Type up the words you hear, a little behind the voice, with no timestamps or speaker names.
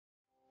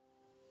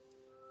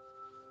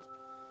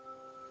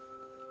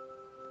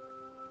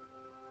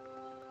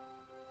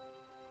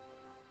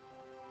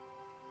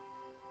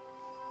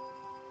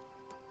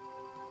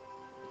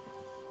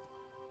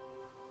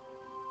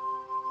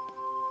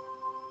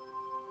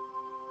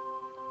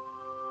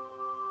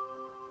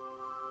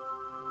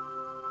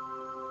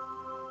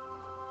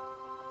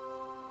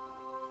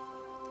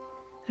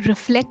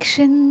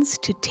Reflections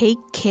to take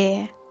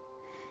care,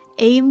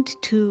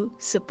 aimed to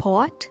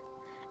support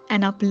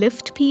and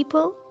uplift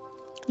people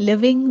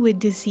living with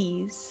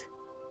disease.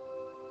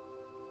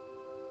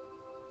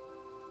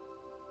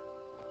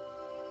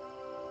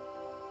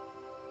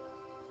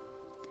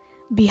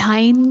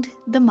 Behind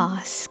the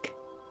mask.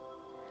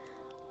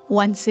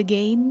 Once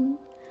again,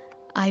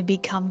 I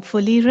become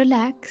fully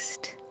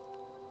relaxed.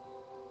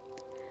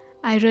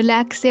 I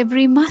relax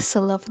every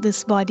muscle of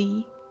this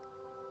body.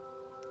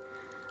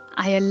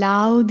 I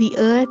allow the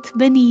earth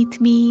beneath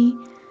me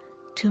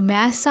to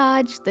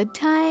massage the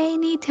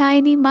tiny,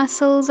 tiny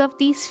muscles of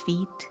these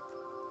feet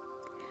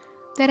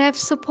that have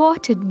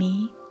supported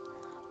me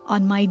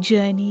on my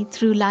journey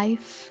through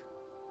life.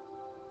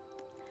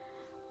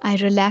 I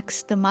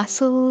relax the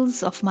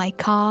muscles of my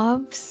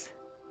calves,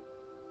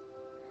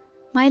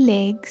 my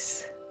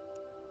legs,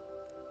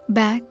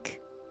 back,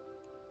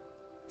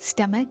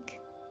 stomach.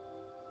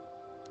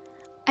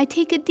 I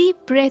take a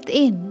deep breath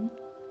in,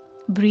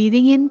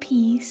 breathing in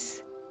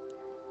peace,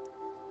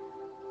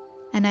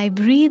 and I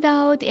breathe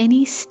out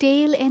any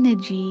stale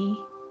energy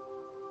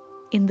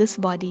in this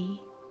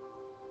body.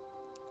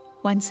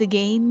 Once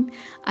again,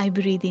 I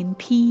breathe in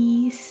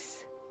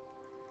peace,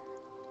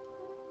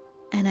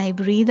 and I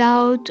breathe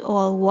out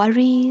all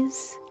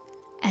worries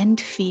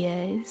and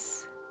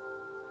fears.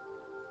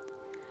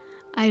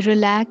 I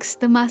relax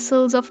the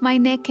muscles of my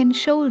neck and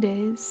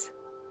shoulders.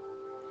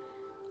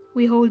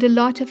 We hold a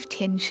lot of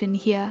tension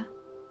here.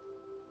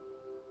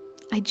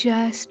 I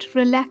just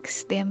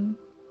relax them.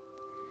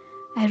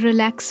 I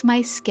relax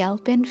my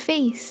scalp and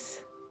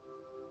face.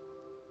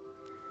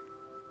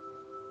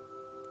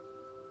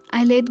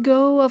 I let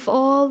go of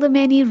all the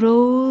many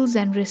roles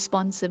and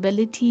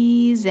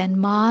responsibilities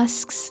and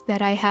masks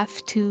that I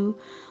have to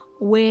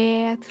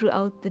wear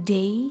throughout the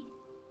day.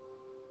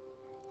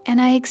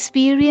 And I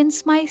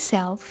experience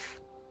myself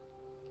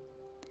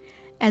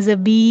as a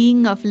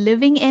being of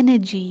living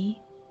energy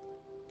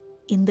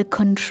in the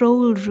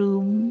control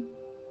room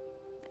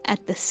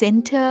at the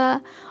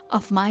center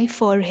of my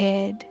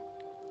forehead.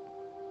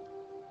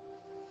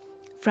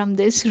 From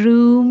this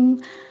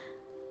room,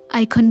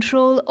 I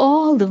control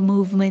all the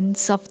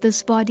movements of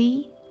this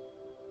body.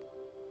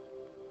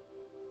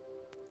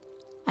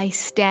 I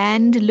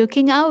stand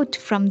looking out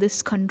from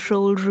this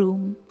control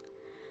room,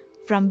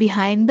 from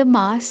behind the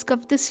mask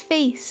of this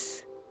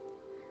face,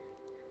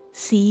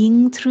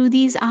 seeing through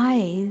these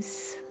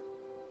eyes.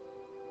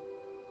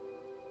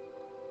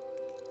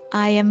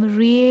 I am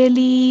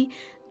really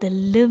the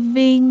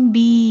living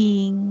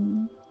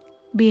being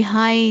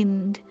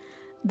behind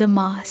the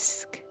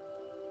mask.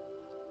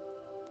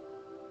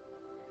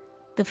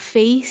 The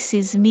face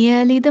is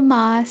merely the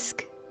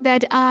mask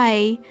that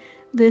I,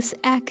 this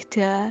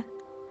actor,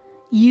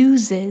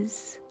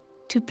 uses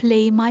to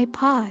play my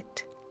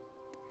part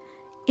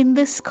in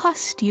this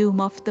costume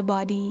of the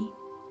body.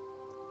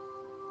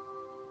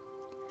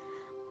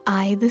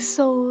 I, the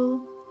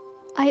soul,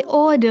 I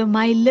order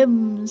my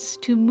limbs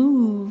to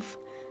move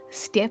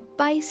step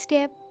by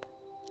step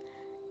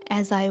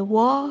as I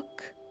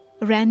walk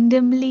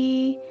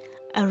randomly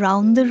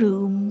around the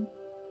room,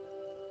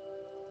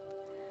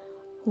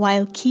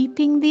 while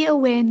keeping the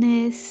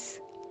awareness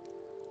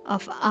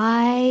of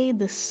I,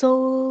 the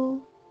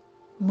soul,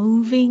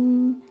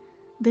 moving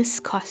this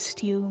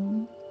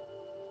costume.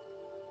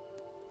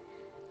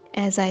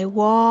 As I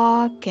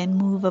walk and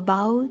move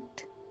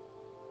about,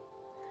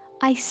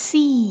 I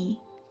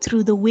see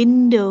through the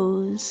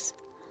windows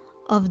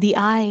of the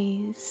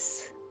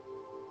eyes.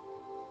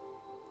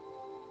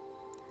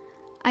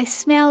 I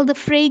smell the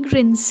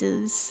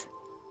fragrances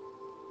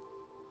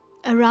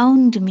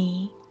around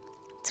me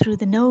through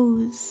the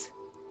nose,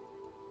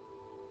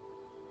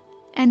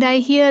 and I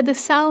hear the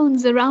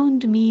sounds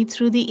around me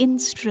through the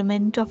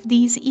instrument of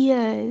these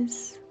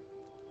ears.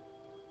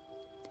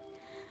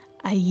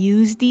 I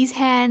use these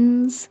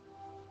hands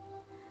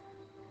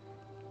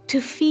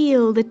to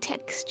feel the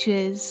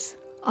textures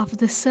of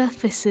the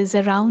surfaces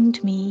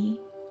around me.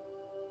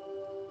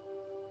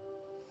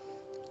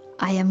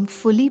 I am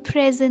fully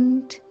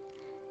present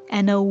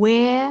and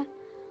aware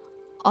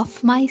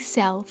of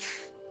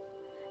myself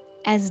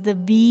as the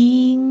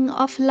being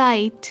of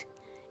light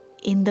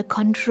in the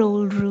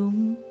control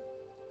room,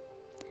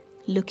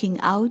 looking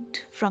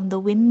out from the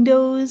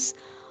windows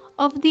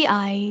of the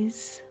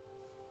eyes.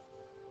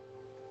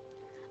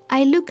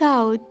 I look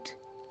out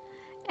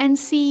and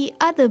see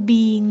other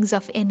beings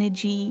of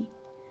energy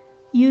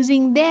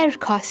using their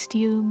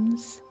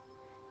costumes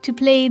to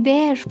play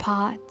their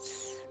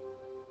parts.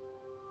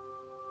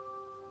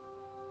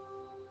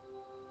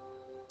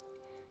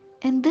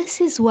 And this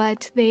is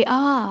what they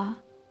are,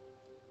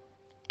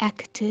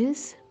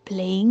 actors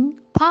playing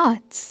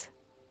parts,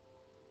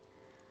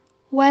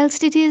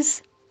 whilst it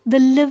is the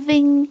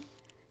living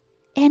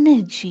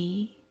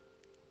energy,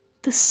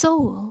 the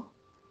soul,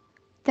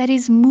 that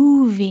is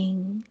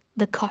moving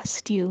the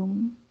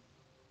costume.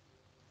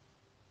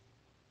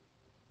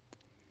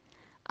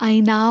 I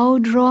now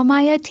draw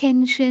my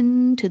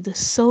attention to the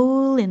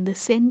soul in the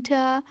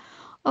center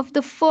of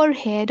the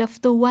forehead of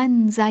the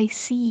ones I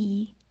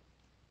see.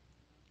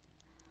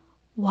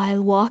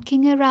 While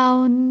walking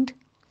around,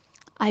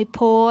 I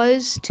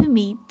pause to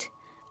meet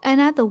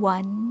another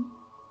one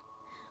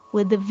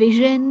with the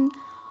vision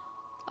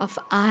of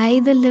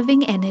I, the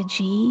living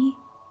energy,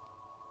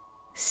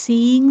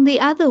 seeing the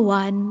other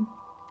one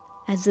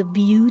as a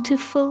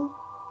beautiful,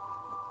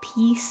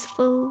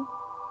 peaceful,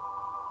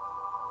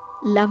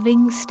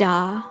 loving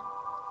star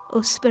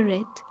or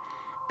spirit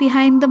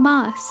behind the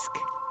mask.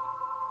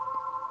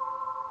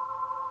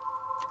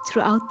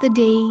 Throughout the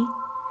day,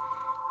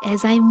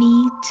 as I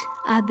meet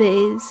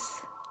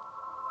others,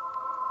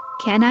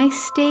 can I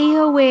stay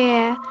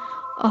aware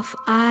of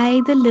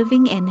I, the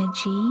living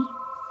energy,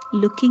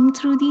 looking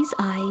through these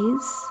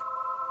eyes?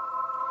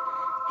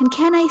 And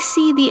can I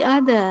see the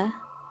other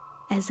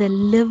as a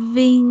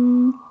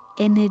living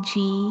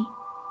energy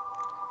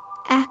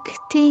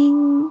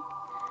acting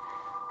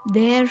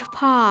their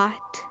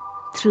part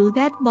through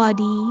that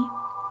body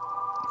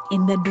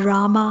in the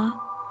drama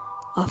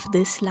of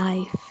this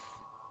life?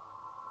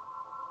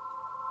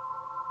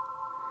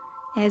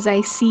 As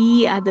I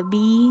see other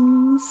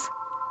beings,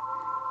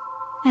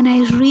 and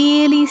I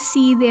really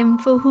see them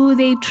for who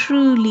they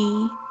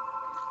truly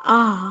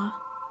are,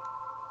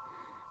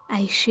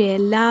 I share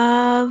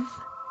love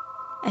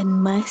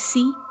and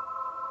mercy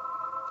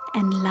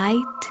and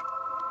light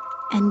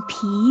and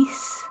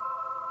peace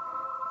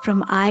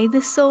from either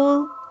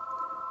soul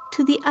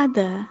to the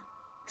other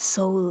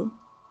soul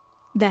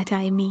that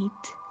I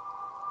meet,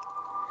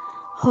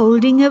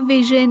 holding a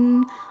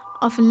vision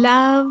of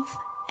love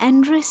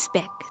and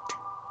respect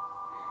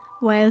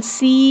while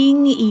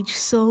seeing each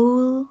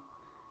soul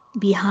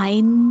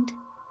behind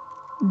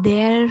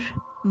their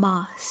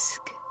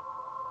mask.